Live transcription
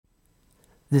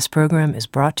This program is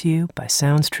brought to you by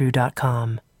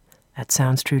SoundsTrue.com. At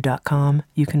SoundsTrue.com,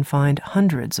 you can find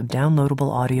hundreds of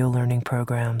downloadable audio learning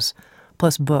programs,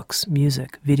 plus books,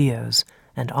 music, videos,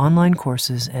 and online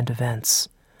courses and events.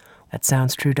 At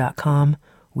SoundsTrue.com,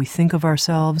 we think of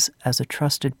ourselves as a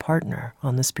trusted partner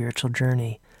on the spiritual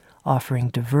journey, offering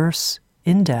diverse,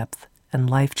 in-depth, and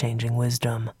life-changing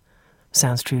wisdom.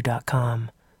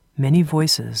 SoundsTrue.com. Many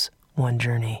voices, one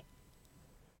journey.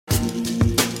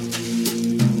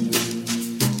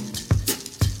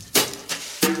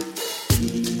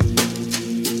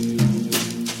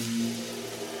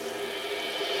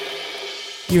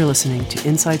 You're listening to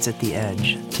Insights at the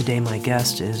Edge. Today my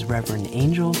guest is Reverend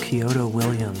Angel Kyodo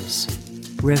Williams.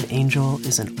 Rev Angel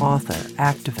is an author,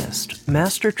 activist,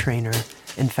 master trainer,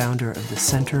 and founder of the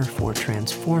Center for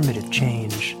Transformative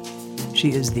Change.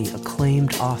 She is the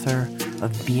acclaimed author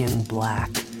of Being Black,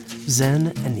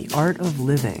 Zen and the Art of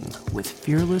Living with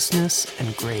Fearlessness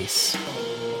and Grace.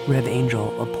 Rev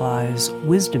Angel applies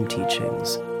wisdom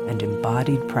teachings and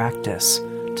embodied practice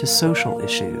to social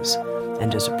issues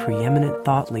and is a preeminent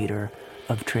thought leader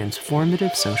of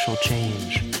transformative social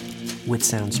change. With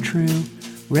Sounds True,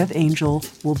 Rev Angel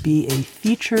will be a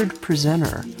featured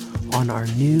presenter on our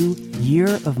new Year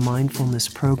of Mindfulness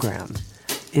program.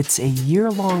 It's a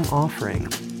year-long offering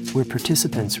where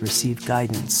participants receive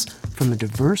guidance from a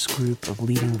diverse group of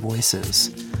leading voices,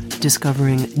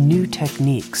 discovering new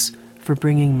techniques for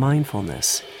bringing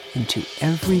mindfulness into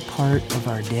every part of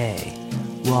our day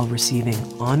while receiving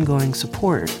ongoing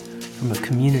support from a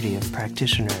community of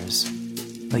practitioners.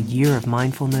 A Year of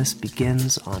Mindfulness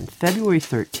begins on February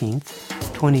 13th,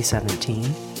 2017,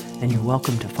 and you're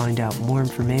welcome to find out more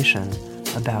information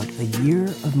about A Year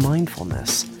of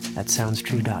Mindfulness at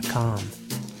SoundsTrue.com.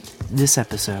 This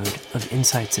episode of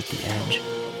Insights at the Edge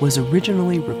was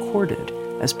originally recorded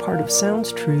as part of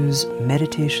Sounds True's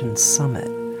Meditation Summit,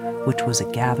 which was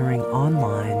a gathering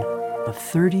online of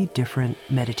 30 different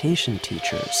meditation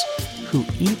teachers who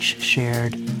each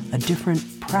shared a different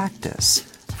practice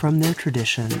from their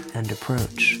tradition and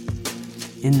approach.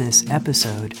 In this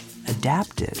episode,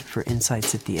 adapted for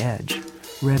Insights at the Edge,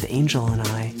 Rev Angel and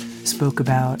I spoke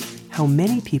about how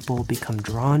many people become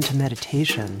drawn to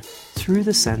meditation through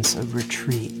the sense of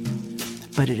retreat,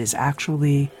 but it is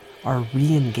actually our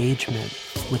re-engagement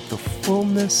with the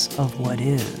fullness of what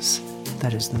is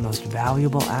that is the most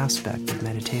valuable aspect of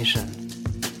meditation.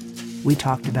 We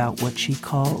talked about what she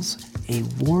calls a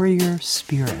warrior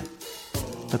spirit,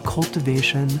 the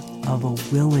cultivation of a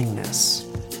willingness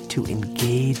to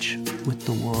engage with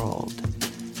the world,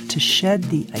 to shed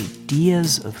the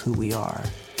ideas of who we are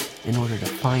in order to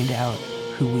find out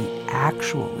who we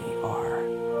actually are,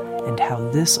 and how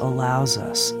this allows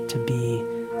us to be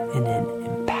in an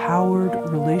empowered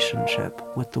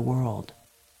relationship with the world.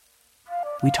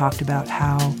 We talked about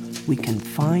how we can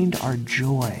find our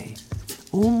joy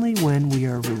only when we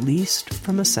are released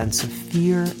from a sense of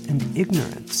fear and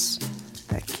ignorance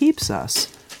that keeps us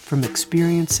from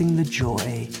experiencing the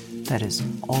joy that is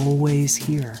always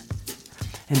here.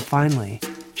 And finally,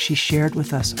 she shared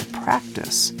with us a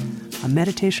practice, a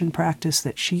meditation practice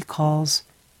that she calls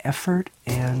effort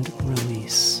and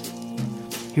release.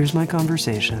 Here's my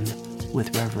conversation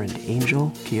with Reverend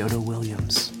Angel Kyodo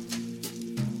Williams.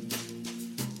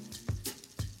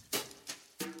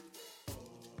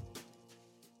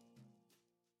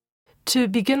 To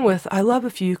begin with, I'd love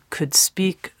if you could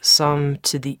speak some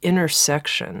to the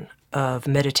intersection of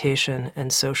meditation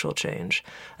and social change.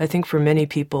 I think for many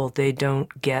people, they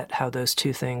don't get how those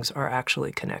two things are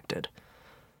actually connected.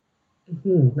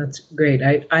 That's great.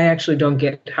 I actually don't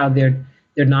get how they're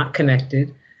not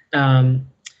connected.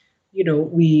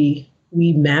 We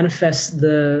manifest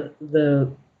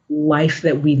the life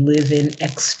that we live in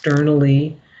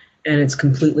externally, and it's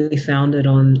completely founded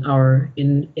on our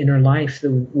inner life,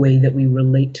 the way that we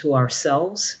relate to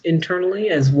ourselves internally,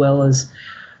 as well as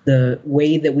the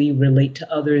way that we relate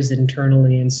to others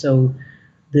internally. And so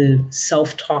the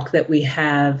self-talk that we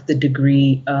have, the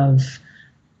degree of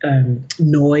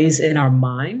noise in our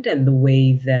mind, and the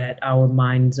way that our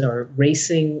minds are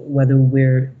racing, whether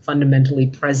we're fundamentally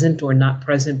present or not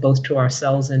present, both to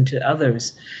ourselves and to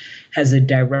others, has a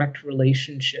direct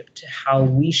relationship to how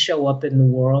we show up in the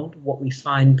world, what we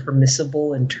find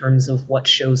permissible in terms of what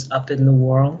shows up in the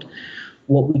world,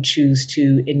 what we choose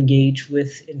to engage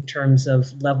with in terms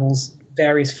of levels,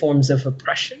 various forms of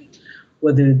oppression,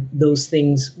 whether those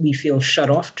things we feel shut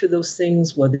off to those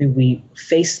things, whether we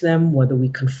face them, whether we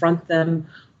confront them,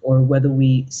 or whether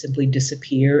we simply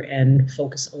disappear and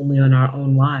focus only on our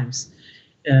own lives.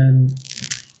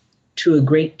 To a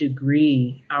great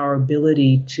degree, our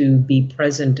ability to be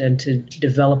present and to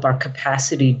develop our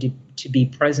capacity to be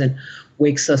present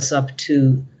wakes us up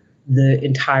to the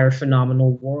entire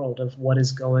phenomenal world of what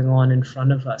is going on in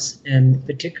front of us. And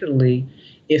particularly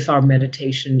if our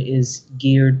meditation is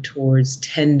geared towards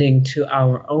tending to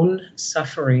our own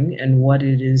suffering and what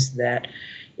it is that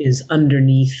is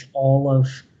underneath all of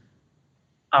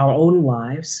our own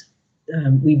lives,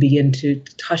 we begin to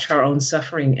touch our own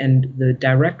suffering. And the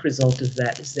direct result of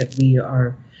that is that we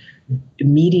are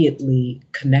immediately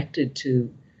connected to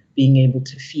being able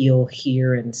to feel,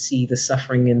 hear, and see the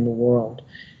suffering in the world.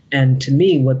 And to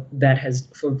me, what that has,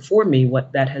 for me,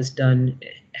 what that has done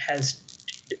it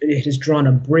has drawn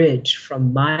a bridge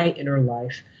from my inner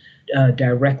life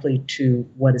directly to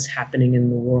what is happening in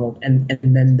the world. And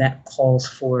then that calls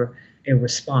for a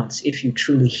response. If you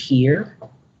truly hear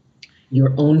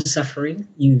your own suffering,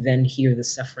 you then hear the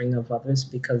suffering of others,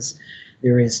 because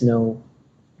there is no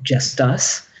just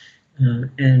us.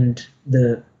 And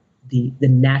the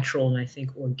natural and I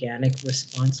think organic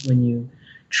response when you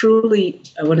truly,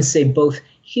 I want to say, both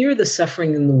hear the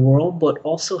suffering in the world, but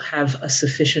also have a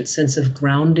sufficient sense of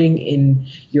grounding in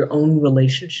your own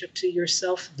relationship to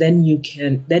yourself, then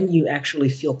you actually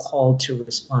feel called to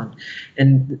respond.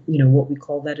 And what we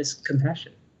call that is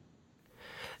compassion.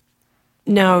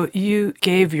 Now, you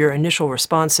gave your initial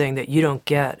response saying that you don't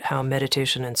get how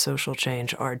meditation and social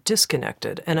change are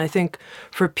disconnected. And I think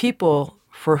for people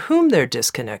for whom they're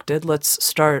disconnected, let's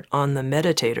start on the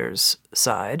meditator's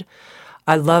side.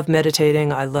 I love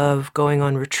meditating. I love going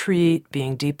on retreat,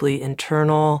 being deeply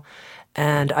internal,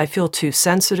 and I feel too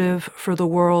sensitive for the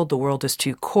world. The world is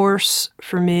too coarse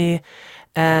for me,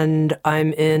 and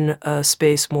I'm in a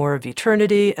space more of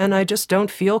eternity, and I just don't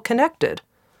feel connected.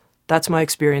 That's my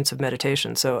experience of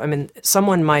meditation. So, I mean,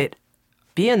 someone might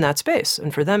be in that space,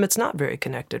 and for them, it's not very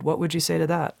connected. What would you say to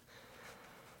that?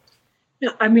 Yeah,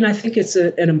 I mean, I think it's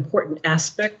an important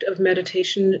aspect of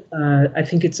meditation. I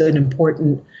think it's an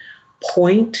important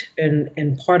point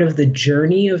and part of the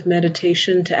journey of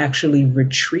meditation to actually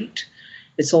retreat.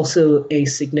 It's also a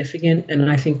significant,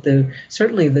 and I think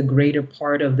certainly the greater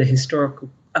part of the historical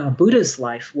Buddha's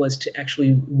life was to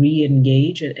actually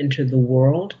re-engage and enter the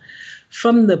world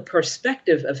from the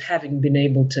perspective of having been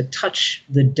able to touch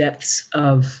the depths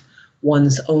of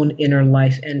one's own inner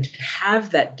life and to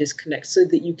have that disconnect so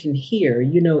that you can hear.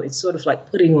 It's sort of like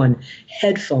putting on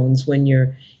headphones when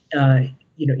you're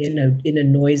in a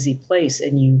noisy place,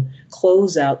 and you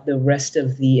close out the rest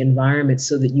of the environment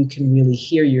so that you can really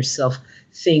hear yourself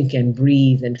think and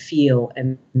breathe and feel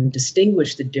and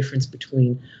distinguish the difference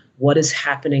between what is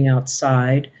happening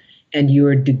outside and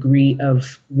your degree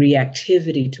of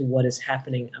reactivity to what is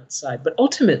happening outside. But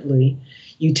ultimately,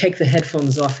 you take the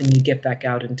headphones off and you get back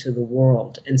out into the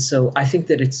world. And so I think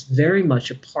that it's very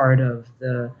much a part of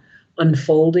the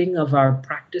unfolding of our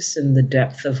practice and the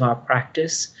depth of our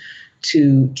practice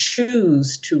to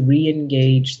choose to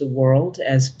re-engage the world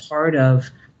as part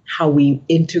of how we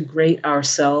integrate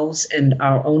ourselves and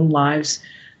our own lives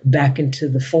back into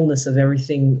the fullness of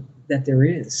everything that there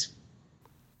is.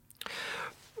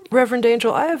 Reverend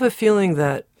Angel, I have a feeling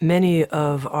that many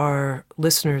of our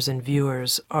listeners and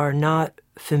viewers are not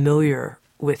familiar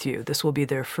with you. This will be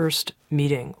their first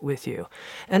meeting with you.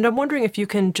 And I'm wondering if you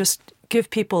can just give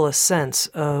people a sense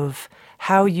of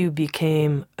how you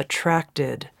became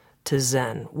attracted to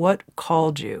Zen. What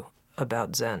called you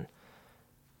about Zen?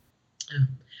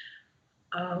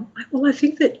 Well, I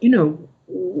think that,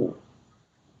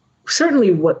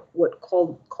 certainly what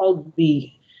called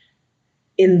me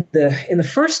in the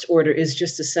first order is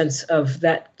just a sense of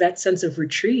that sense of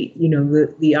retreat.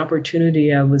 The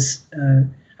opportunity. I would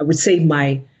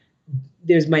say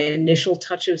there's my initial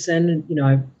touch of Zen.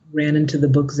 I ran into the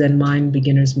book Zen Mind,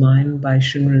 Beginner's Mind by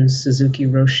Shunryu Suzuki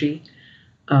Roshi.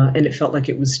 And it felt like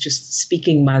it was just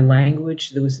speaking my language.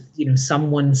 There was,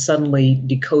 someone suddenly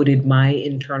decoded my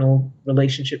internal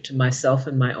relationship to myself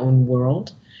and my own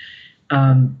world.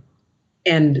 And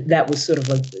that was sort of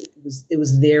like, it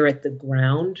was there at the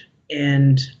ground.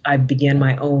 And I began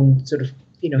my own sort of,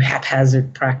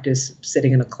 haphazard practice,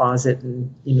 sitting in a closet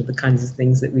and, the kinds of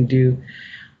things that we do.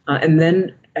 And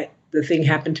then the thing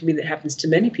happened to me that happens to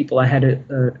many people. I had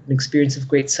an experience of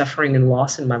great suffering and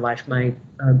loss in my life. My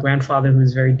grandfather, who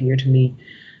was very dear to me,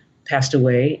 passed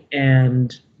away,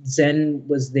 and Zen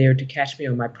was there to catch me,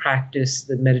 or my practice,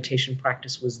 the meditation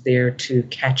practice, was there to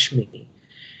catch me.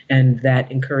 And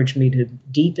that encouraged me to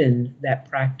deepen that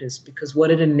practice, because what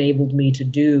it enabled me to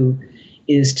do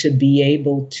is to be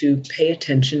able to pay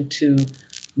attention to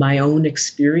my own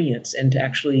experience, and to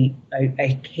actually,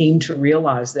 I came to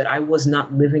realize that I was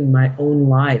not living my own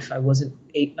life. I wasn't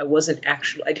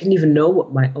actually, I didn't even know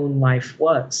what my own life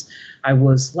was. I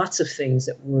was lots of things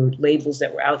that were labels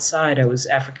that were outside. I was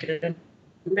African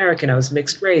American, I was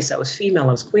mixed race, I was female,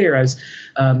 I was queer, I was,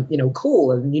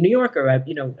 cool, a New Yorker,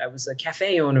 I was a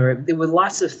cafe owner. There were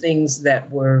lots of things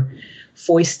that were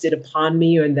foisted upon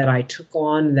me and that I took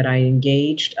on, that I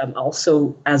engaged.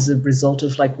 Also, as a result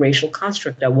of like racial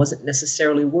construct, I wasn't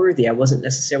necessarily worthy. I wasn't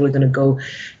necessarily going to go,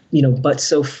 but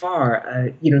so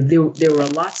far. There were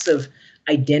lots of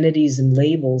identities and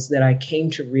labels that I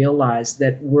came to realize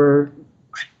that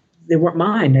they weren't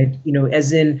mine.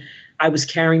 As in, I was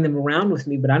carrying them around with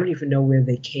me, but I don't even know where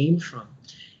they came from.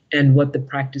 And what the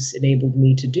practice enabled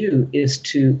me to do is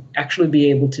to actually be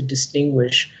able to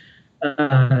distinguish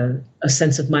a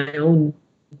sense of my own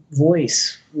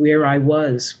voice, where I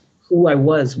was, who I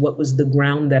was, what was the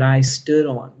ground that I stood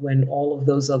on when all of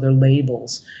those other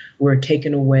labels were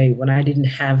taken away, when I didn't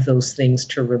have those things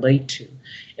to relate to.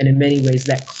 And in many ways,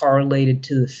 that correlated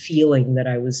to the feeling that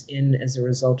I was in as a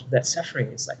result of that suffering.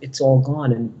 It's like, it's all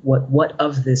gone. And what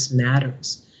of this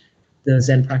matters? The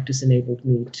Zen practice enabled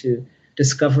me to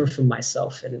discover for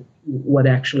myself and what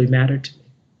actually mattered to me.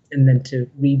 And then to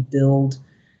rebuild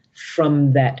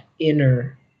from that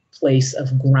inner place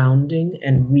of grounding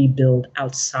and rebuild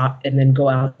outside, and then go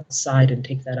outside and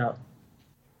take that out.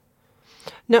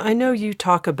 Now, I know you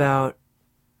talk about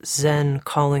Zen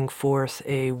calling forth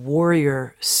a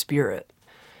warrior spirit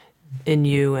in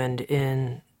you and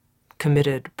in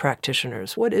committed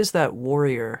practitioners. What is that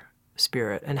warrior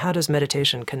spirit, and how does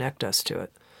meditation connect us to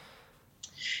it?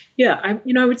 Yeah,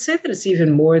 I would say that it's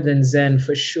even more than Zen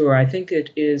for sure. I think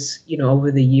it is, over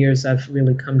the years I've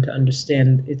really come to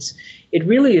understand it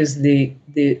really is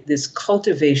this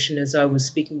cultivation, as I was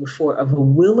speaking before, of a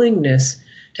willingness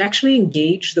to actually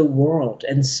engage the world.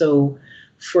 And so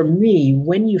for me,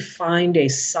 when you find a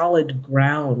solid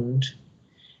ground,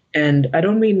 and I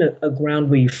don't mean a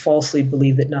ground where you falsely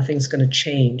believe that nothing's going to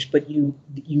change, but you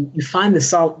find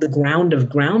the ground of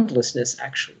groundlessness,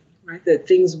 actually, right? That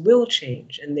things will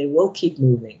change and they will keep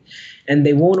moving, and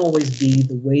they won't always be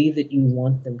the way that you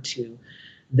want them to.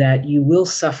 That you will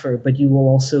suffer, but you will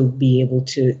also be able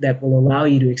to. That will allow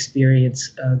you to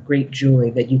experience great joy.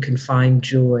 That you can find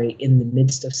joy in the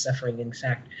midst of suffering. In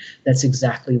fact, that's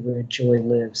exactly where joy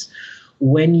lives.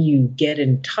 When you get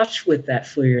in touch with that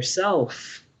for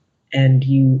yourself, and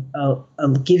you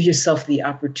give yourself the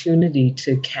opportunity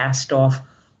to cast off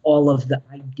all of the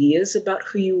ideas about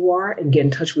who you are and get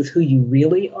in touch with who you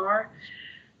really are.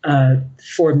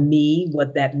 For me,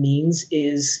 what that means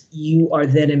is you are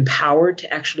then empowered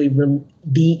to actually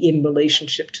be in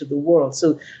relationship to the world.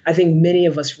 So I think many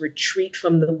of us retreat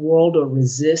from the world or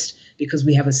resist because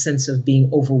we have a sense of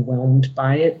being overwhelmed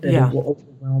by it, that it will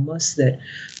overwhelm us, that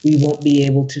we won't be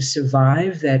able to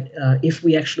survive, that if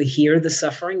we actually hear the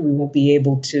suffering, we won't be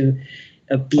able to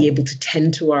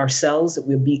tend to ourselves, that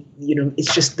we'll be,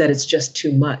 it's just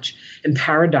too much. And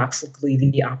paradoxically,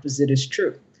 the opposite is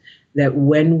true. That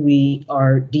when we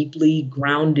are deeply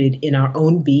grounded in our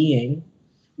own being,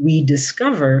 we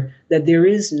discover that there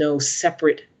is no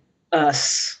separate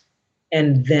us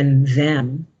and then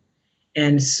them.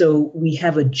 And so we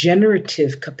have a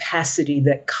generative capacity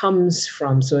that comes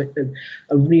from,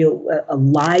 a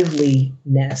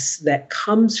liveliness that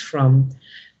comes from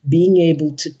being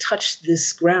able to touch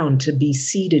this ground, to be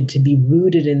seated, to be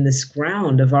rooted in this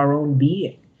ground of our own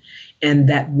being. And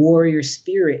that warrior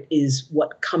spirit is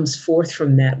what comes forth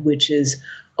from that, which is,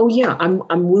 oh yeah, I'm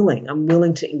willing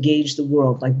to engage the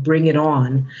world, like bring it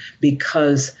on,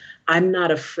 because I'm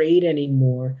not afraid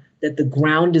anymore that the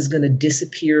ground is going to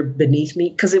disappear beneath me,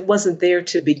 because it wasn't there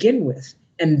to begin with.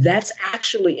 And that's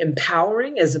actually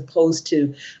empowering as opposed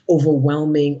to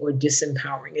overwhelming or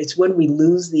disempowering. It's when we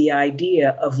lose the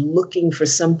idea of looking for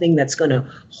something that's going to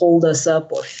hold us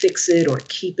up or fix it or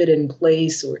keep it in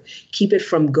place or keep it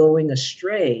from going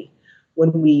astray.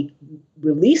 When we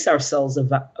release ourselves of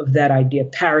that idea,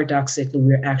 paradoxically,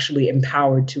 we're actually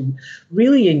empowered to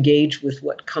really engage with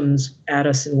what comes at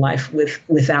us in life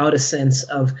without a sense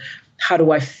of, how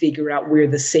do I figure out where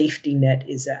the safety net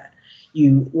is at?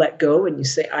 You let go and you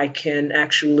say, I can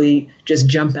actually just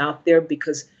jump out there,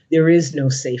 because there is no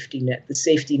safety net. The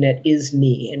safety net is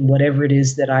me, and whatever it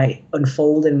is that I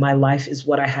unfold in my life is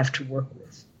what I have to work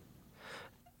with.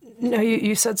 Now,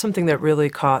 you said something that really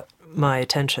caught my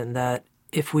attention, that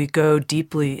if we go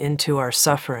deeply into our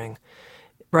suffering,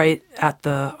 right at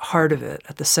the heart of it,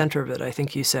 at the center of it, I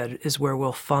think you said, is where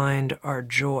we'll find our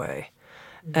joy.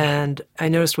 And I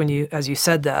noticed as you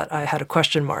said that, I had a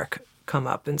question mark come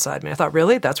up inside me. I thought,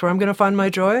 really? That's where I'm going to find my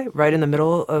joy? Right in the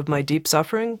middle of my deep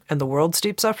suffering and the world's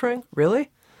deep suffering? Really?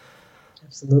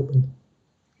 Absolutely.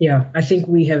 Yeah, I think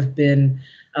we have been,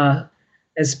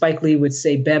 as Spike Lee would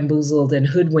say, bamboozled and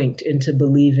hoodwinked into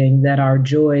believing that our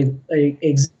joy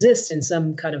exists in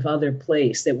some kind of other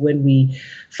place, that when we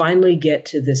finally get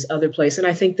to this other place, and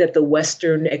I think that the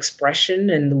Western expression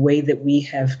and the way that we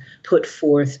have put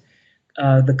forth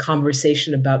the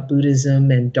conversation about Buddhism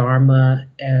and Dharma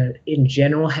in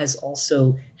general has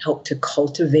also helped to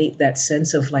cultivate that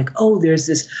sense of like, oh, there's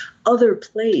this other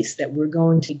place that we're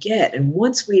going to get. And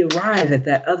once we arrive at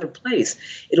that other place,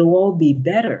 it'll all be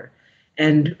better.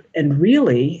 And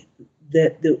really,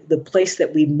 the place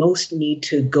that we most need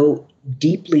to go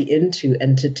deeply into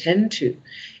and to tend to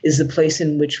is the places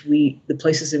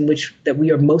in which that we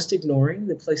are most ignoring,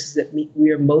 the places that we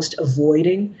are most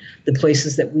avoiding, the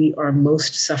places that we are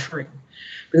most suffering.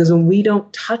 Because when we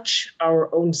don't touch our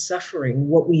own suffering,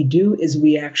 what we do is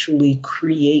we actually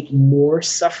create more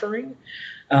suffering.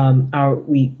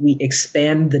 We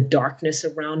expand the darkness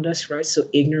around us, right? So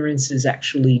ignorance is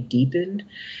actually deepened,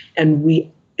 and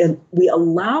we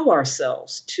allow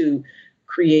ourselves to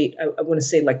create, I want to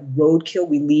say, like roadkill.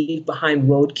 We leave behind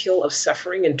roadkill of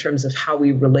suffering in terms of how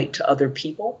we relate to other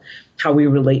people, how we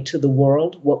relate to the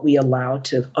world, what we allow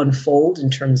to unfold in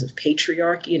terms of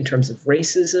patriarchy, in terms of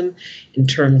racism, in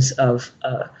terms of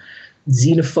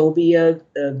xenophobia,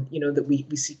 that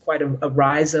we see quite a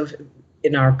rise of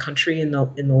in our country in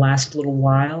the last little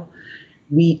while.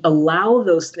 We allow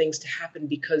those things to happen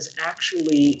because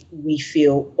actually we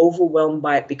feel overwhelmed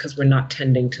by it because we're not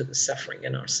tending to the suffering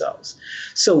in ourselves.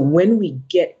 So when we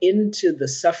get into the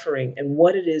suffering and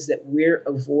what it is that we're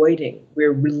avoiding,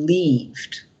 we're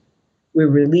relieved. We're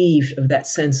relieved of that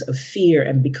sense of fear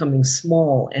and becoming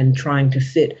small and trying to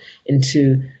fit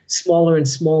into smaller and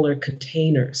smaller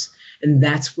containers. And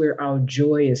that's where our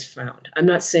joy is found. I'm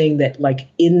not saying that like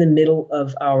in the middle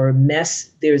of our mess,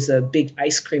 there's a big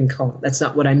ice cream cone. That's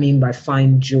not what I mean by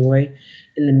find joy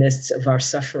in the midst of our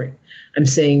suffering. I'm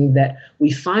saying that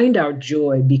we find our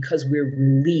joy because we're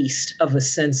released of a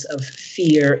sense of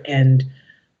fear and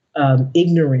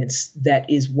ignorance that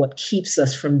is what keeps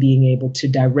us from being able to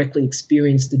directly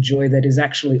experience the joy that is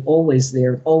actually always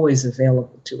there, always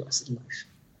available to us in life.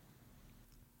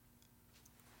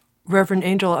 Reverend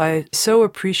Angel, I so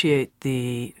appreciate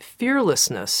the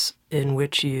fearlessness in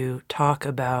which you talk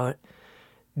about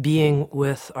being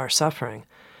with our suffering.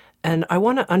 And I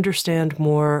want to understand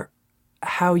more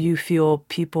how you feel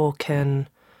people can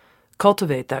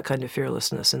cultivate that kind of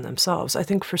fearlessness in themselves. I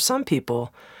think for some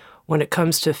people, when it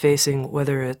comes to facing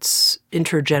whether it's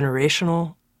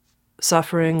intergenerational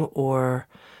suffering or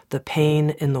the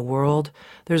pain in the world,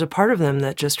 there's a part of them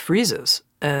that just freezes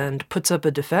and puts up a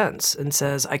defense and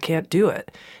says, I can't do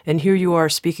it. And here you are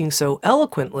speaking so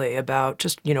eloquently about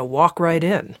just, walk right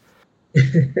in.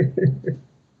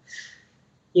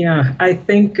 Yeah, I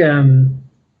think,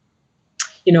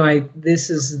 this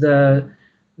is the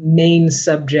main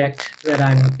subject that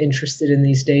I'm interested in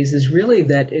these days, is really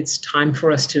that it's time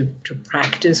for us to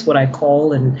practice what I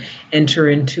call and enter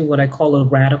into what I call a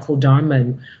radical Dharma.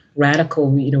 And radical,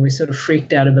 we sort of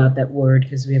freaked out about that word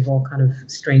because we have all kind of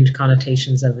strange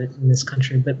connotations of it in this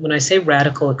country. But when I say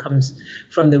radical, it comes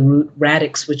from the root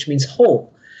radix, which means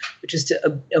whole, which is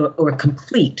or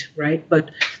complete, right?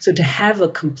 But so to have a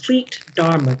complete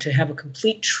Dharma, to have a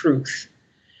complete truth,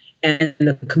 and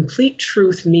the complete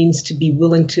truth means to be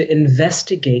willing to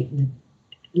investigate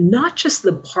not just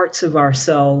the parts of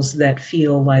ourselves that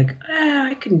feel like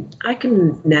I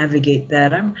can navigate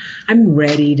that. I'm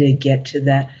ready to get to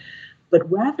that, but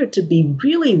rather to be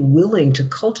really willing to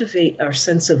cultivate our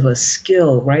sense of a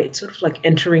skill, right? It's sort of like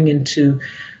entering into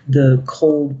the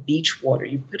cold beach water.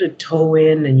 You put a toe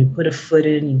in and you put a foot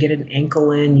in, you get an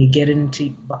ankle in, you get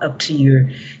up to your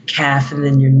calf and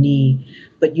then your knee.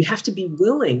 But you have to be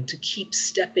willing to keep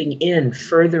stepping in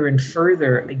further and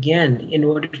further again in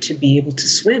order to be able to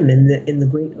swim in the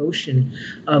great ocean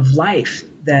of life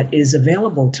that is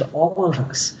available to all of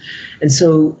us. And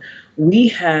so we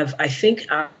have, I think,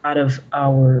 out of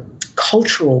our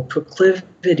cultural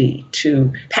proclivity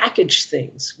to package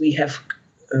things, we have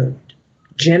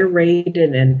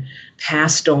generated and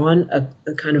passed on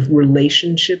a kind of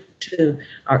relationship to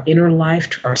our inner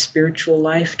life, to our spiritual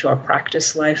life, to our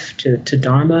practice life, to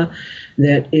Dharma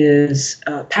that is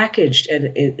packaged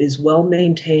and it is well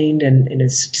maintained and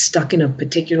is stuck in a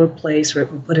particular place.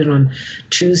 Right? We put it on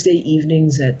Tuesday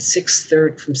evenings at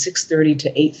 6:30, from 6:30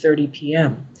 to 8:30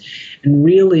 p.m. And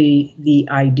really the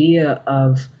idea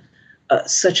of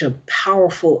such a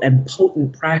powerful and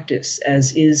potent practice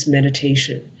as is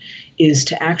meditation is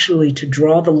to actually to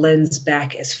draw the lens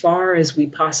back as far as we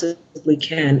possibly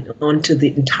can onto the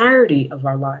entirety of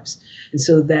our lives. And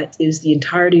so that is the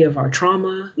entirety of our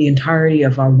trauma, the entirety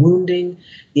of our wounding,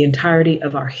 the entirety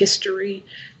of our history,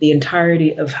 the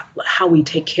entirety of how we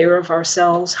take care of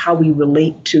ourselves, how we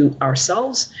relate to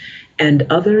ourselves and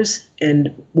others.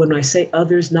 And when I say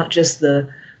others, not just the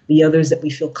others that we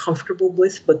feel comfortable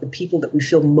with, but the people that we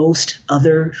feel most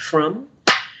other from.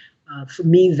 For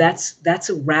me, that's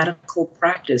a radical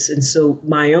practice. And so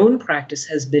my own practice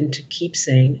has been to keep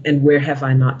saying, and where have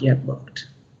I not yet looked?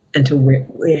 And to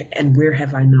where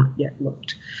have I not yet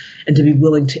looked? And to be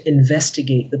willing to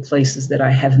investigate the places that I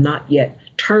have not yet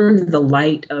turned the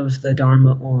light of the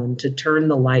Dharma on, to turn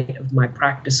the light of my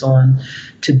practice on,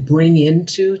 to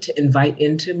invite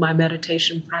into my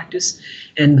meditation practice,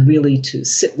 and really to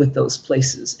sit with those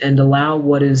places and allow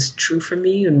what is true for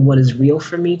me and what is real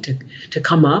for me to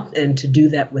come up, and to do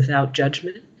that without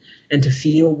judgment, and to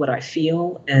feel what I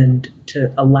feel, and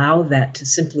to allow that to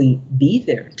simply be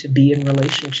there, to be in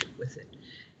relationship with it.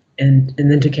 And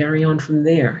then to carry on from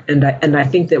there. And I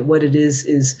think that what it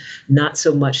is not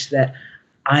so much that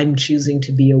I'm choosing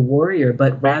to be a warrior,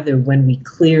 but rather when we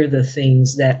clear the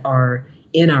things that are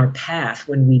in our path,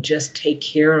 when we just take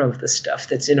care of the stuff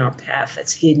that's in our path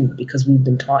that's hidden because we've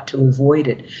been taught to avoid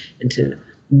it and to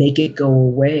make it go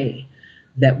away,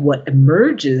 that what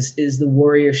emerges is the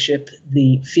warriorship,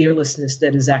 the fearlessness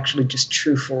that is actually just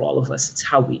true for all of us. It's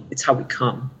how we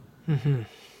come. Mm-hmm.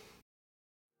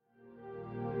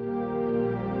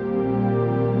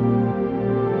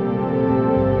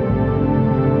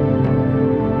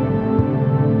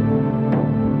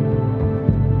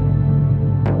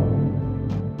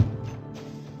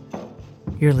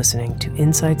 You're listening to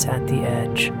Insights at the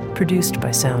Edge, produced by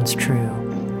Sounds True.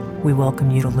 We welcome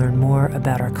you to learn more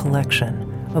about our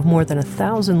collection of more than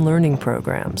 1,000 learning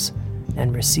programs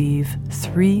and receive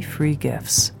 3 free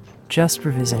gifts just for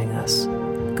visiting us.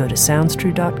 Go to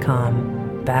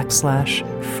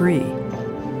soundstrue.com/free.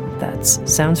 That's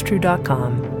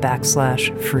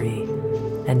soundstrue.com/free.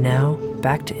 And now,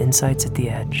 back to Insights at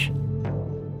the Edge.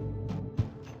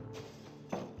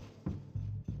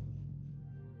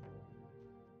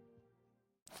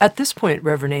 At this point,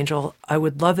 Reverend Angel, I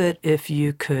would love it if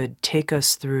you could take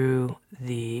us through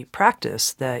the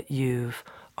practice that you've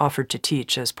offered to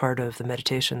teach as part of the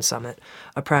Meditation Summit,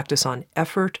 a practice on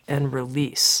effort and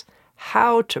release,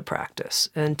 how to practice.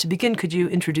 And to begin, could you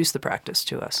introduce the practice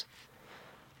to us?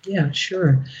 Yeah,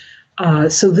 sure.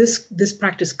 So this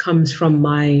practice comes from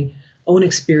my own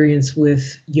experience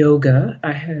with yoga.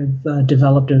 I have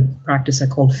developed a practice I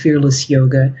called Fearless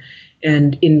Yoga.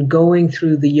 And in going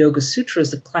through the Yoga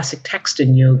Sutras, the classic text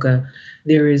in yoga,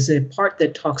 there is a part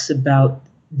that talks about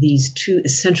these 2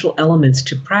 essential elements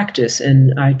to practice,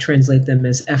 and I translate them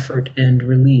as effort and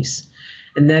release.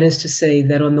 And that is to say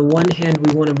that on the one hand,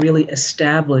 we want to really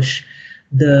establish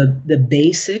the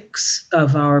basics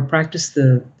of our practice,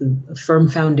 the firm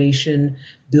foundation,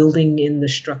 building in the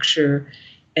structure,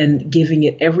 and giving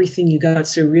it everything you got.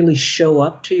 So really show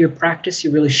up to your practice.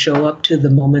 You really show up to the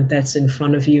moment that's in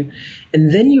front of you.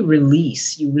 And then you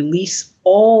release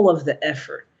all of the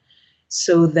effort,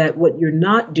 so that what you're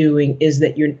not doing is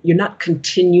that you're not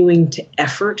continuing to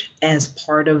effort as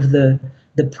part of the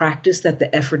practice, that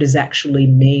the effort is actually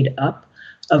made up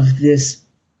of this,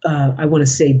 I want to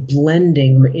say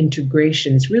blending or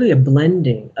integration. It's really a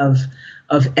blending of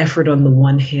effort on the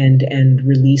one hand and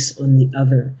release on the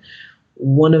other.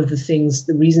 One of the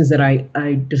reasons that I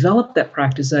developed that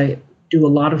practice, I do a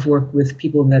lot of work with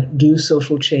people that do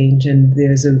social change, and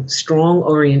there's a strong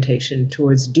orientation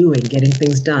towards getting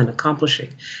things done,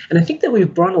 accomplishing. And I think that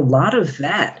we've brought a lot of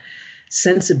that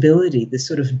sensibility, the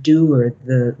sort of doer,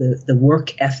 the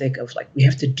work ethic of like, we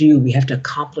have to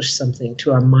accomplish something,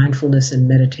 to our mindfulness and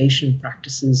meditation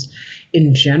practices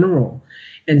in general.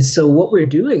 And so what we're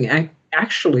doing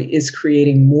actually is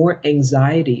creating more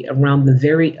anxiety around the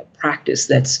very practice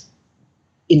that's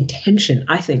intention,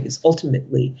 I think, is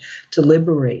ultimately to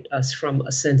liberate us from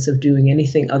a sense of doing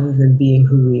anything other than being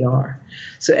who we are.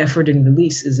 So effort and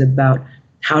release is about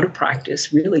how to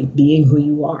practice really being who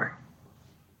you are.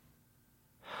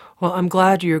 Well, I'm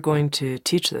glad you're going to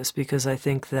teach this, because I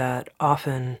think that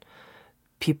often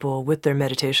people with their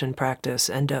meditation practice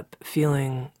end up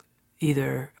feeling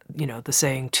either, the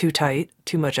saying too tight,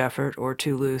 too much effort, or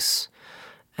too loose.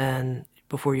 And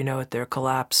before you know it, they're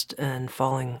collapsed and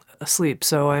falling asleep.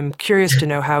 So I'm curious to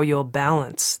know how you'll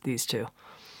balance these two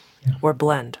or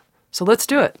blend. So let's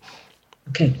do it.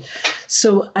 Okay.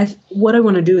 So what I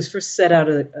want to do is first set out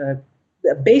a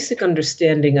a basic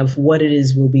understanding of what it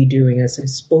is we'll be doing, as I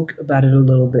spoke about it a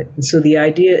little bit. And so the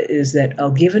idea is that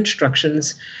I'll give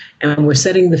instructions, and we're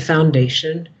setting the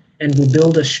foundation, and we'll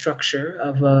build a structure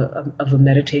of a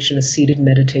meditation, a seated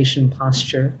meditation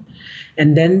posture.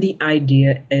 And then the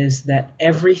idea is that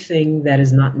everything that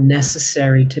is not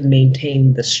necessary to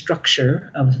maintain the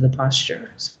structure of the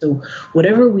posture, so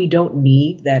whatever we don't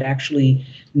need that actually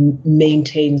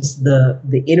maintains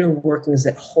the inner workings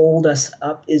that hold us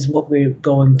up, is what we're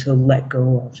going to let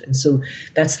go of. And so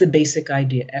that's the basic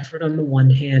idea: effort on the one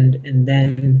hand, and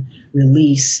then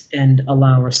release and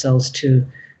allow ourselves to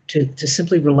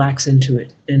simply relax into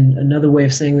it. And another way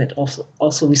of saying that,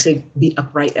 also we say be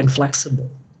upright and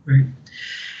flexible, right?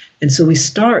 And so we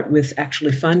start with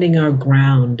actually finding our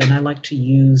ground. And I like to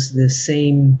use the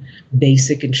same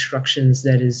basic instructions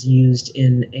that is used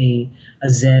in a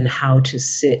Zen how to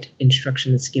sit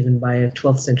instruction that's given by a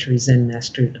 12th century Zen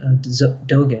master,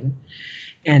 Dogen.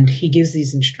 And he gives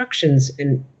these instructions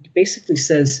and basically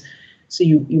says, so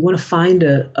you want to find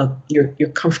your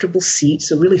comfortable seat.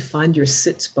 So really find your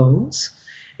sits bones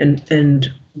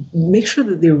and make sure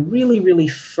that they're really, really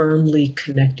firmly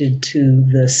connected to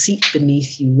the seat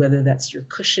beneath you, whether that's your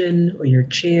cushion or your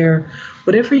chair,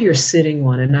 whatever you're sitting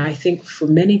on. And I think for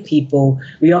many people,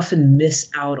 we often miss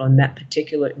out on that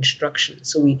particular instruction.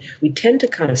 So we tend to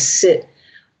kind of sit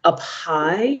up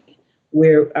high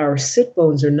where our sit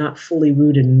bones are not fully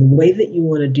rooted. And the way that you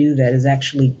want to do that is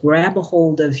actually grab a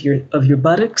hold of your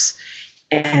buttocks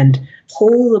and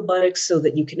pull the buttocks so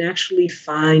that you can actually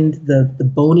find the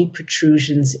bony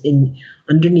protrusions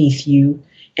underneath you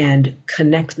and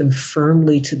connect them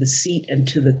firmly to the seat and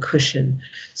to the cushion.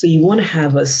 So you want to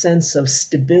have a sense of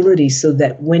stability so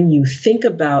that when you think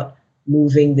about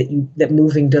moving, that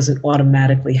moving doesn't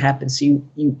automatically happen. So you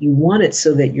want it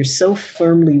so that you're so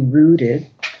firmly rooted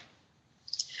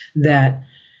that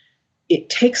it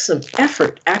takes some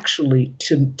effort actually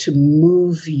to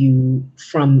move you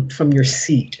from your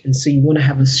seat. And so you want to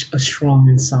have a strong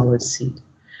and solid seat.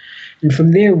 And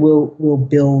from there, we'll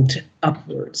build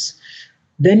upwards.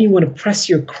 Then you want to press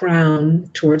your crown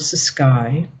towards the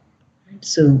sky.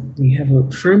 So we have a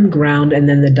firm ground and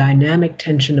then the dynamic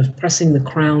tension of pressing the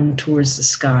crown towards the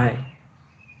sky.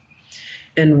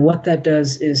 And what that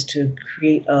does is to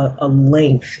create a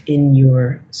length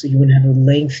so you want to have a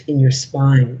length in your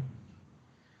spine.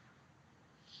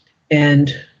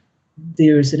 And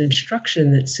there's an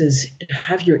instruction that says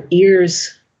have your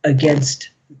ears against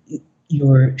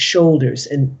your shoulders.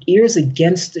 And ears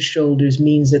against the shoulders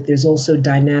means that there's also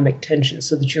dynamic tension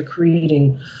so that you're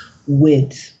creating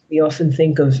width. We often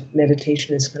think of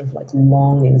meditation as kind of like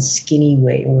long and skinny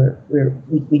way, where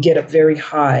we get up very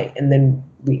high and then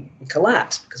we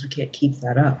collapse because we can't keep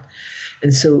that up.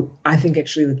 And so I think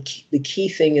actually the key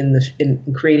thing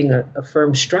in creating a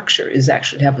firm structure is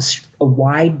actually to have a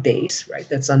wide base, right?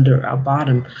 That's under our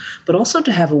bottom, but also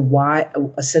to have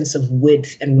a sense of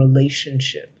width and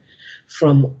relationship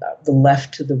from the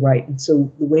left to the right. And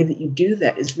so the way that you do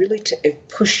that is really to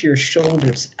push your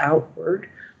shoulders outward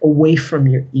away from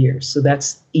your ears. So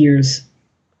that's ears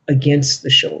against the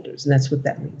shoulders. And that's what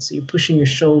that means. So you're pushing your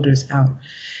shoulders out.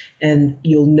 And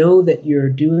you'll know that you're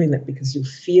doing that because you'll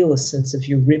feel a sense of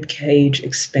your rib cage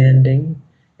expanding,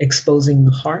 exposing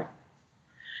the heart.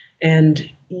 And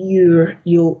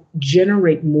you'll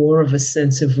generate more of a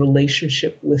sense of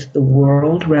relationship with the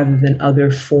world rather than other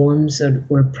forms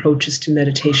or approaches to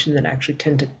meditation that actually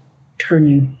tend to turn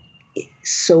you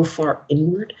so far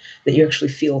inward that you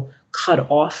actually feel cut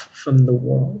off from the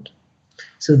world.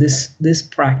 So this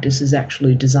practice is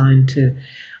actually designed to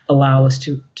allow us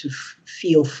to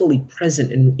feel fully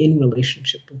present in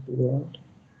relationship with the world.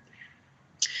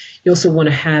 You also want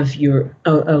to have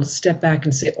I'll step back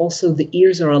and say also the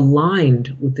ears are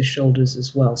aligned with the shoulders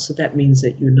as well. So that means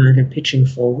that you're neither pitching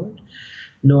forward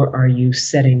nor are you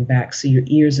setting back. So your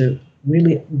ears are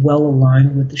really well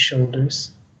aligned with the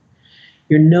shoulders.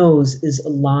 Your nose is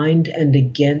aligned and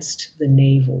against the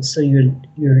navel. So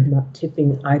you're not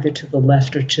tipping either to the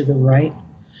left or to the right.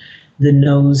 The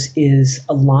nose is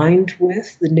aligned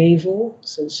with the navel,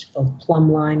 so a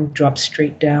plumb line drops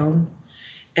straight down,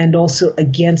 and also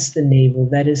against the navel.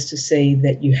 That is to say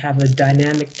that you have a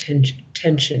dynamic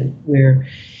tension where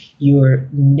your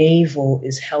navel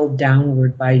is held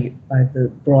downward by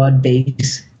the broad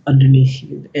base underneath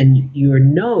you, and your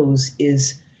nose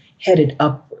is headed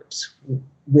upwards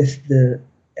with the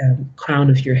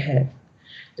crown of your head.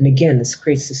 And again, this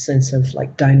creates a sense of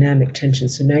like dynamic tension.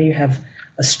 So now you have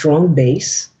a strong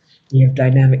base, and you have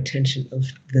dynamic tension of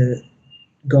the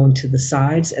going to the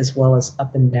sides as well as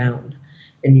up and down.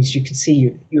 And as you can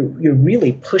see, you're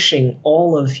really pushing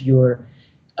all of your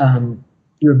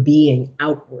your being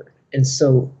outward. And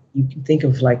so you can think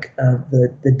of like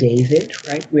the David,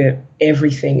 right, where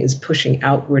everything is pushing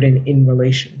outward and in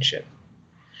relationship.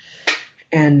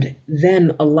 And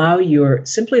then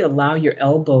simply allow your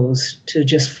elbows to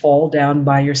just fall down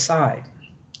by your side.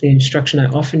 The instruction I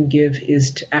often give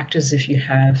is to act as if you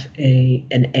have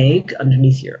an egg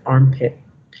underneath your armpit.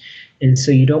 And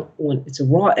so it's a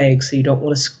raw egg, so you don't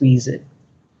want to squeeze it.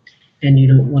 And you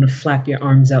don't want to flap your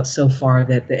arms out so far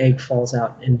that the egg falls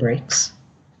out and breaks.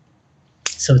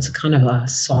 So it's a kind of a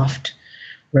soft,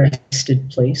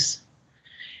 rested place.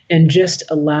 And just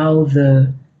allow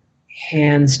the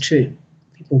hands to,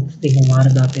 people think a lot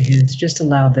about the hands, just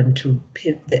allow them to,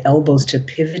 the elbows to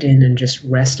pivot in and just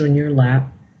rest on your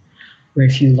lap. Or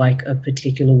if you like a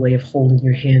particular way of holding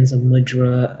your hands, a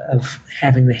mudra, of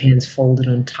having the hands folded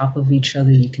on top of each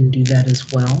other, you can do that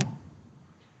as well.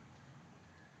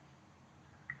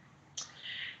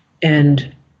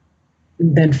 And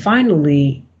then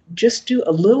finally, just do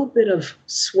a little bit of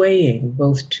swaying,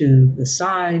 both to the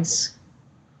sides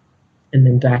and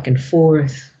then back and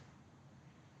forth,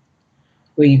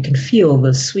 where you can feel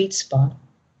the sweet spot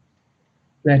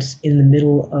that's in the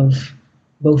middle of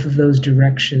both of those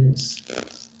directions.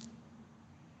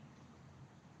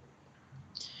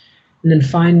 And then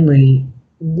finally,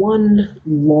 one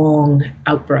long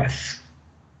out breath.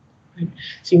 Right?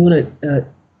 So you want to,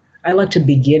 I like to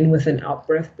begin with an out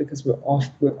breath because we're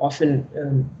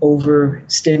often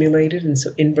overstimulated, and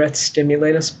so in-breaths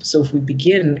stimulate us. So if we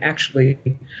begin actually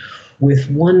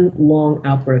with one long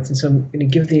out breath, and so I'm going to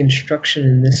give the instruction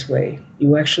in this way.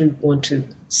 You actually want to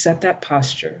set that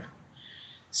posture.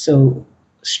 So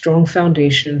strong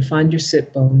foundation, find your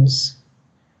sit bones,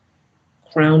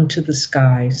 crown to the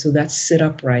sky, so that's sit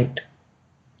upright.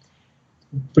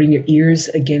 Bring your ears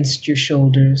against your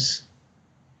shoulders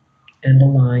and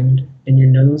aligned, and your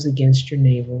nose against your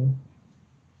navel,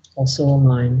 also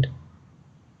aligned.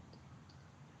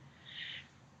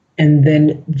 And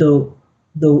then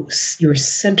your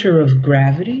center of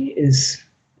gravity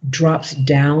drops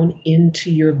down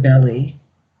into your belly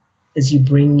as you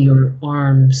bring your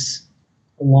arms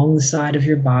along the side of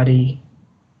your body,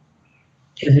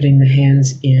 pivoting the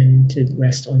hands in to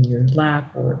rest on your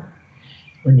lap or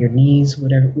on your knees,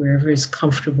 wherever is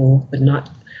comfortable, but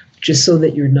not just so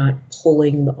that you're not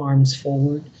pulling the arms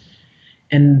forward.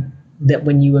 And that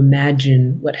when you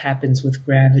imagine what happens with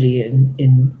gravity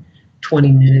in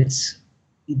 20 minutes,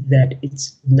 that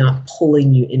it's not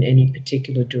pulling you in any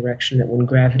particular direction, that when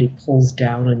gravity pulls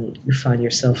down on you, you find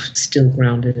yourself still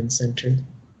grounded and centered.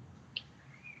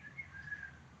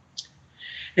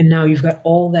 And now you've got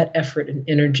all that effort and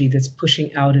energy that's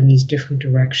pushing out in these different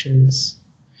directions.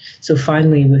 So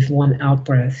finally, with one out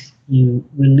breath, you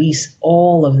release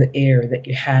all of the air that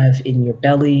you have in your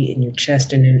belly, in your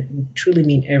chest, and you truly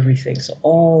mean everything. So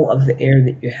all of the air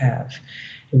that you have,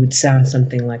 it would sound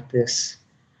something like this.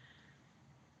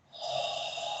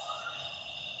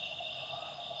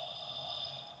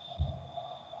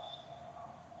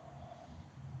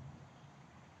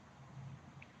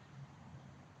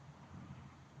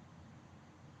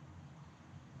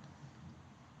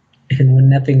 And when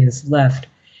nothing is left,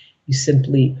 you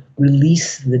simply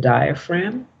release the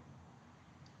diaphragm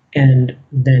and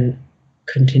then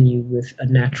continue with a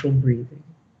natural breathing.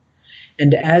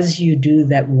 And as you do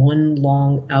that one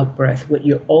long out breath, what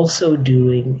you're also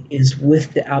doing is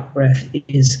with the out breath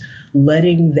is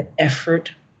letting the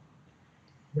effort,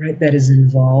 right, that is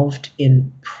involved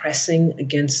in pressing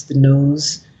against the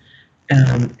nose,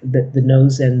 the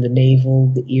nose and the navel,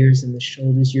 the ears and the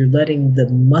shoulders, you're letting the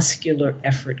muscular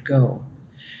effort go.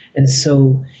 And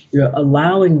so you're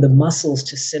allowing the muscles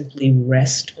to simply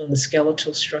rest on the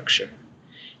skeletal structure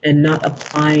and not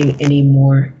applying any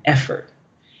more effort.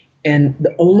 And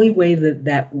the only way that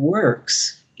that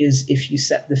works is if you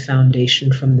set the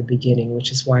foundation from the beginning,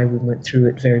 which is why we went through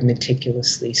it very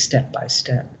meticulously, step by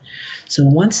step. So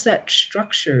once that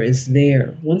structure is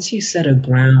there, once you set a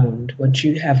ground, once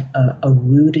you have a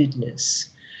rootedness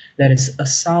that is a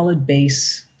solid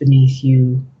base beneath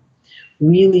you,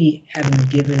 really having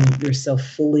given yourself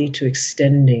fully to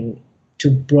extending,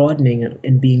 to broadening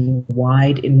and being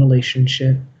wide in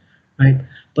relationship, right?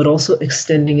 But also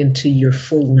extending into your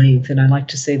full length. And I like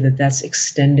to say that that's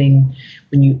extending,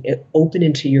 when you open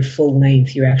into your full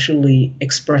length, you're actually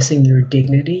expressing your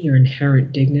dignity, your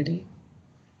inherent dignity.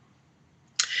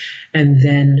 And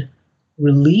then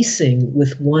releasing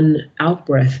with one out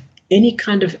breath any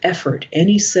kind of effort,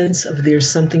 any sense of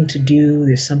there's something to do,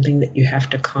 there's something that you have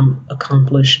to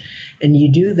accomplish. And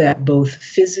you do that both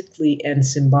physically and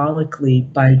symbolically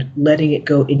by letting it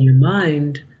go in your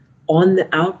mind on the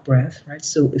out breath, right?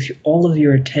 So if all of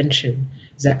your attention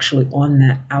is actually on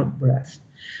that out breath,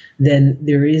 then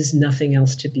there is nothing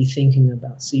else to be thinking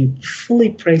about. So you're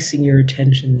fully placing your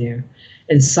attention there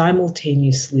and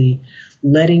simultaneously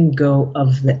letting go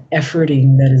of the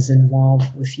efforting that is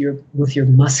involved with your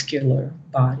muscular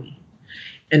body.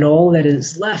 And all that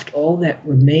is left, all that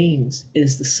remains,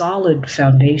 is the solid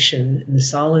foundation and the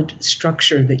solid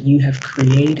structure that you have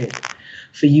created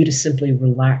for you to simply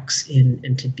relax in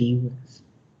and to be with.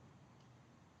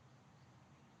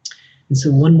 And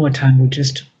so one more time, we'll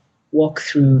just walk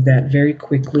through that very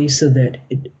quickly so that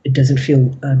it doesn't feel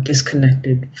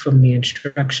disconnected from the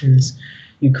instructions.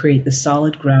 You create the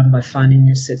solid ground by finding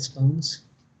your sits bones.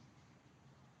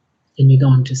 And you're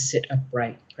going to sit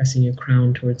upright, pressing your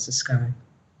crown towards the sky.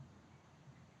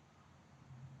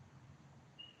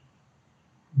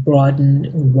 Broaden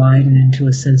or widen into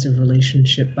a sense of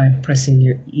relationship by pressing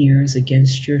your ears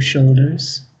against your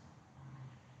shoulders.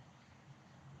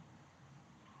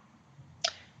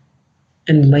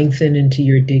 And lengthen into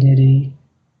your dignity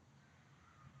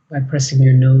by pressing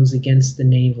your nose against the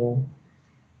navel.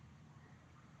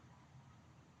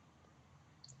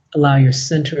 Allow your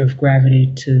center of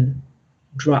gravity to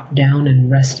drop down and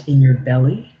rest in your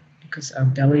belly, because our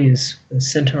belly is the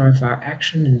center of our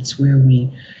action, and it's where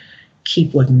we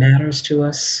keep what matters to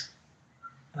us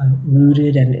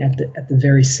rooted and at the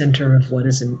very center of what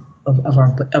is of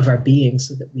our being,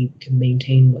 so that we can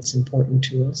maintain what's important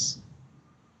to us.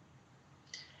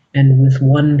 And with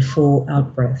one full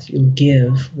out breath, you'll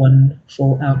give one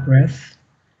full out breath.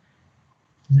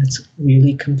 That's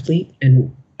really complete.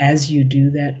 And as you do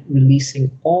that,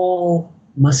 releasing all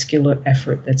muscular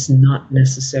effort that's not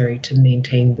necessary to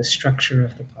maintain the structure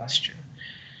of the posture.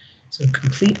 So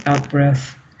complete out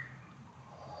breath.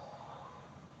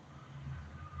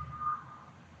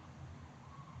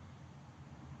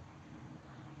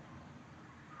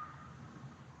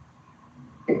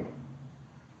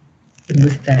 And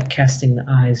with that, casting the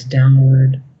eyes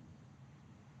downward.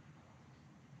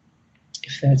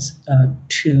 If that's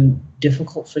too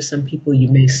difficult for some people, you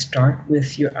may start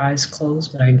with your eyes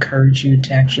closed, but I encourage you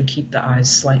to actually keep the eyes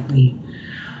slightly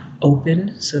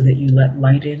open so that you let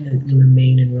light in and you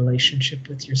remain in relationship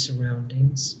with your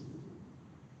surroundings.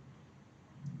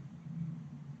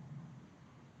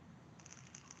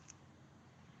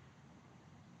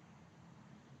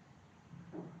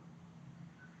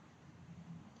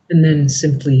 And then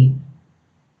simply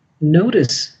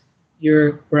notice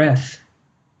your breath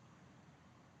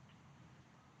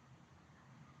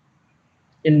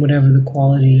in whatever the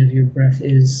quality of your breath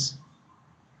is.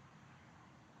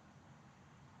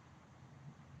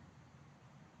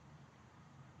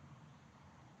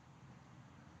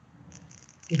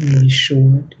 It may be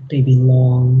short, it may be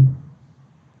long,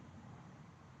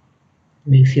 it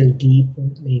may feel deep, or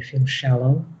it may feel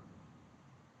shallow.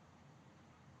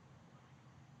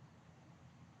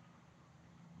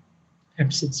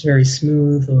 Perhaps it's very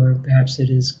smooth, or perhaps it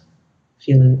is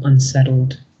feeling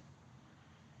unsettled.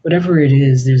 Whatever it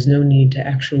is, there's no need to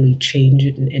actually change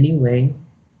it in any way.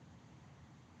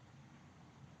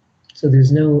 So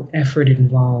there's no effort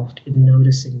involved in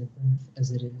noticing the breath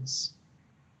as it is,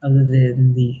 other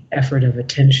than the effort of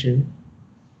attention.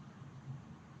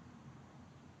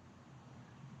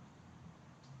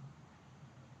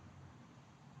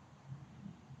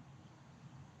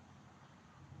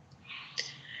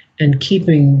 And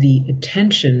keeping the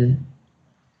attention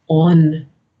on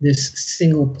this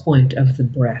single point of the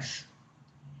breath.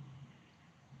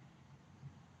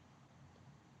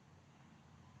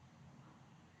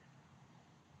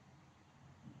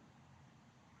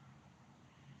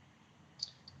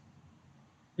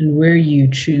 And where you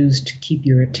choose to keep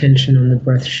your attention on the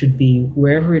breath should be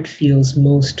wherever it feels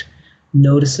most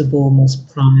noticeable,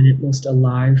 most prominent, most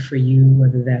alive for you,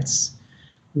 whether that's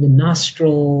the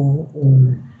nostril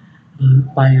or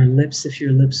by your lips, if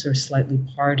your lips are slightly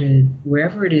parted,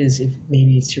 wherever it is, if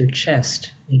maybe it's your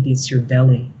chest, maybe it's your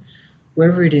belly,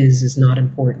 wherever it is not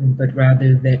important, but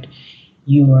rather that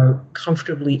you are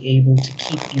comfortably able to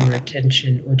keep your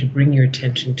attention or to bring your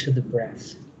attention to the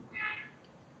breath.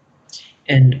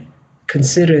 And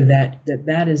consider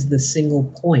that is the single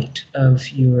point of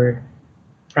your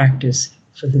practice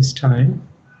for this time.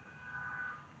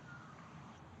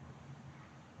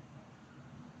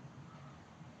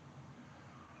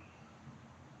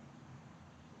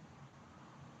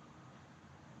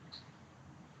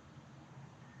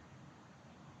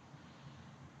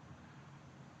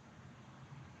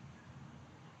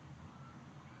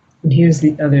 And here's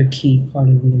the other key part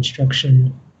of the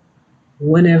instruction.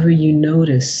 Whenever you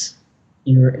notice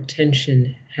your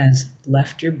attention has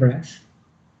left your breath,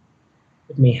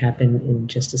 It may happen in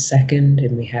just a second,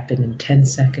 it may happen in 10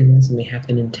 seconds, it may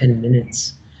happen in 10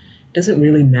 minutes. It doesn't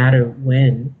really matter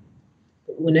when.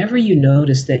 But whenever you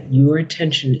notice that your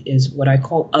attention is what I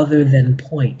call other than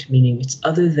point, meaning it's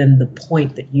other than the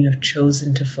point that you have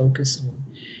chosen to focus on,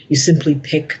 you simply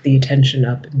pick the attention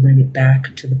up and bring it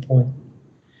back to the point.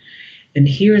 And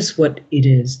here's what it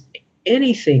is.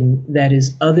 Anything that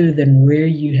is other than where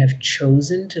you have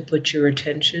chosen to put your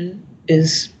attention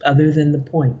is other than the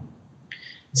point.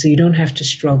 So you don't have to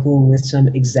struggle with some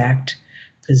exact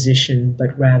position,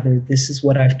 but rather, this is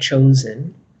what I've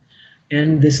chosen,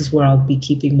 and this is where I'll be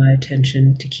keeping my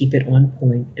attention to keep it on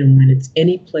point. And when it's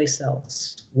any place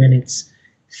else, when it's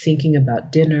thinking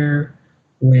about dinner,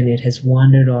 when it has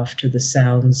wandered off to the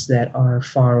sounds that are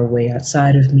far away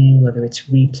outside of me, whether it's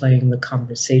replaying the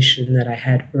conversation that I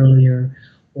had earlier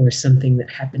or something that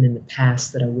happened in the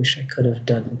past that I wish I could have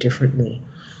done differently,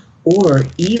 or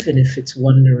even if it's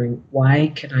wondering,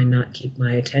 why can I not keep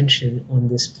my attention on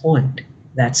this point?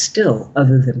 That's still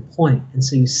other than point. And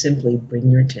so you simply bring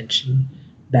your attention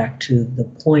back to the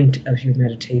point of your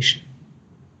meditation.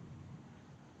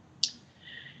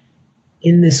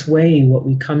 In this way, what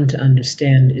we come to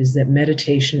understand is that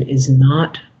meditation is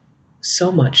not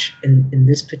so much, in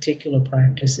this particular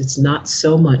practice, it's not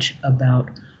so much about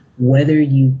whether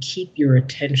you keep your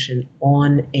attention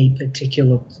on a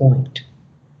particular point,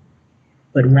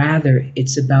 but rather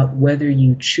it's about whether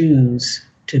you choose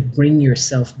to bring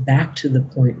yourself back to the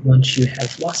point once you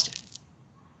have lost it.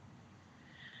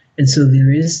 And so there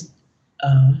is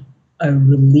a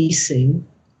releasing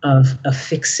of a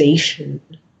fixation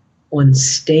on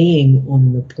staying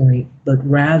on the point, but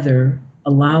rather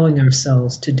allowing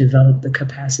ourselves to develop the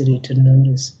capacity to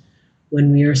notice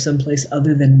when we are someplace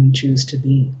other than we choose to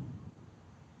be.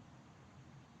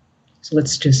 So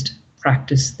let's just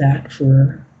practice that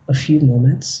for a few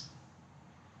moments.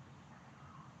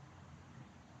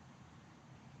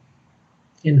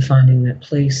 In finding that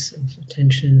place of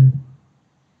attention,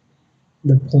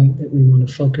 the point that we want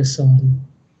to focus on.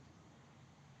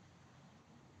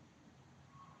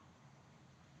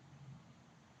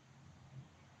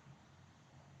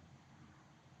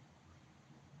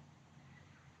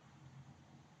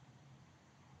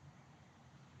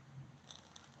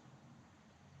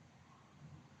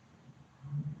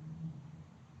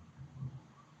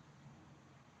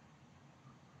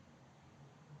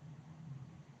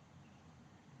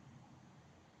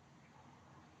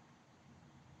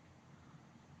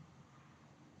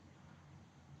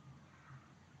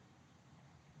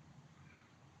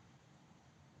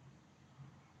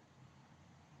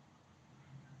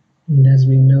 And as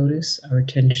we notice our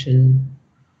attention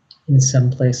in some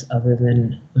place other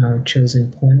than our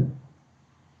chosen point,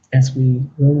 as we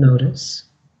will notice,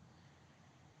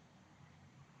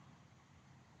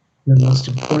 the most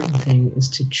important thing is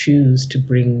to choose to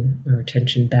bring our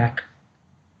attention back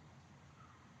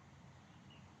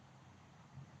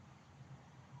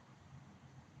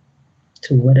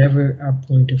to whatever our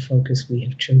point of focus we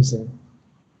have chosen.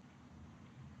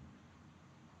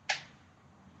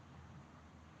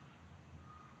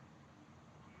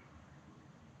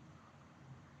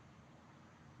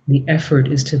 The effort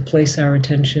is to place our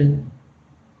attention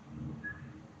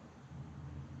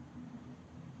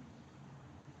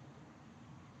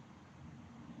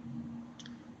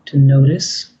to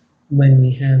notice when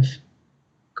we have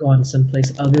gone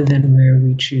someplace other than where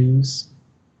we choose,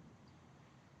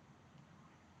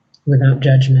 without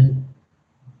judgment,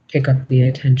 pick up the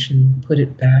attention, put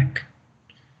it back,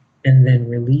 and then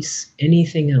release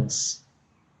anything else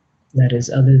that is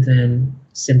other than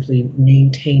simply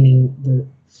maintaining the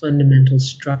fundamental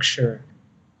structure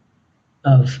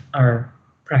of our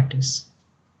practice.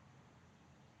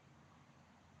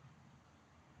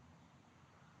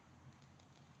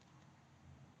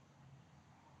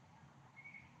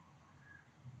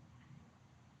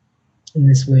 In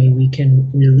this way, we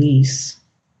can release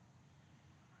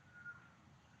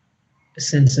a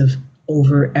sense of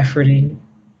over-efforting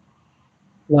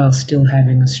while still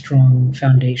having a strong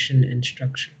foundation and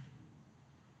structure.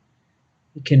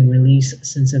 We can release a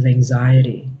sense of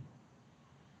anxiety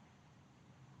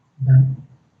about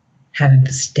having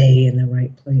to stay in the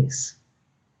right place.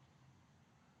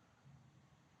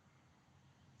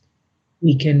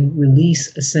 We can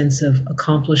release a sense of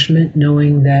accomplishment,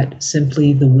 knowing that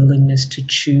simply the willingness to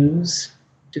choose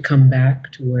to come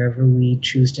back to wherever we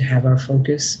choose to have our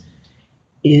focus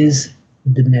is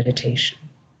the meditation.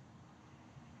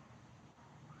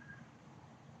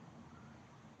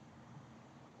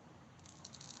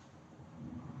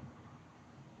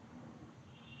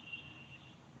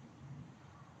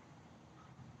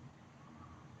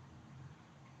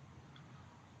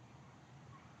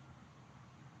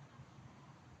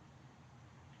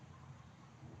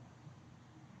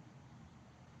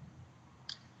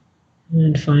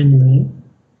 And finally,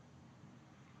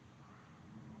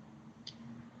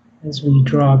 as we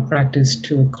draw practice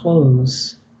to a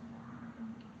close,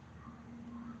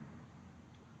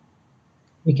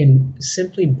 we can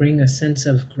simply bring a sense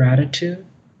of gratitude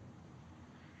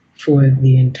for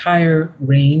the entire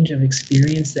range of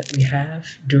experience that we have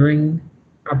during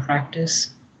our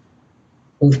practice,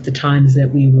 both the times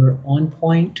that we were on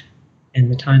point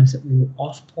and the times that we were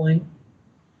off point,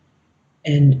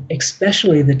 and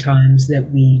especially the times that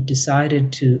we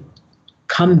decided to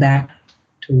come back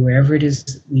to wherever it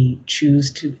is we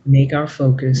choose to make our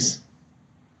focus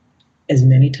as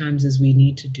many times as we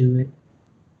need to do it,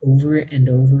 over and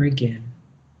over again.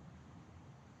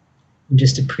 And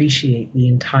just appreciate the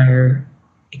entire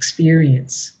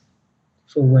experience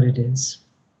for what it is.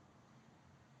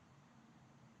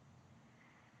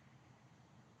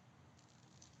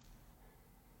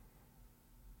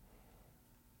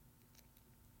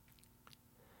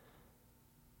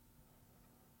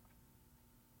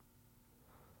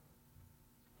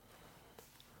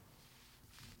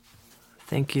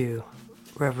 Thank you,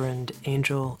 Reverend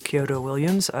Angel Kyodo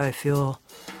Williams. I feel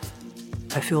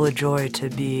a joy to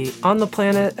be on the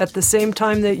planet at the same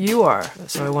time that you are.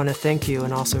 So I want to thank you,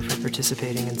 and also for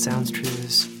participating in Sounds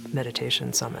True's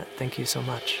Meditation Summit. Thank you so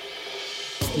much.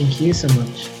 Thank you so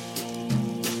much.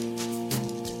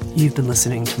 You've been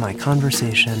listening to my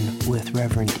conversation with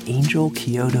Reverend Angel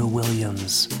Kyodo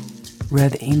Williams.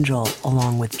 Rev Angel,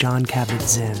 along with John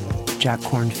Kabat-Zinn, Jack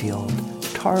Kornfield,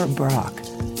 Tara Brock,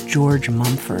 George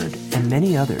Mumford, and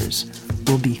many others,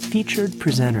 will be featured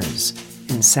presenters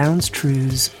in Sounds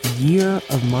True's Year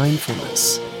of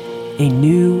Mindfulness, a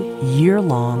new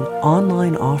year-long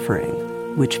online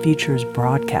offering which features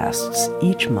broadcasts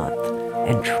each month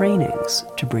and trainings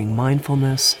to bring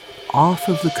mindfulness off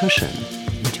of the cushion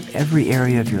into every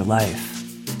area of your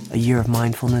life. A Year of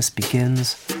Mindfulness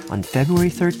begins on February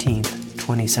 13th,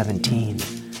 2017.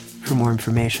 For more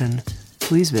information,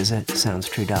 please visit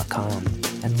SoundsTrue.com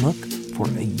and look for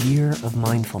A Year of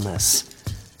Mindfulness.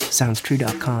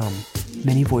 SoundsTrue.com.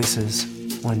 Many voices,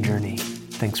 one journey.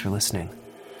 Thanks for listening.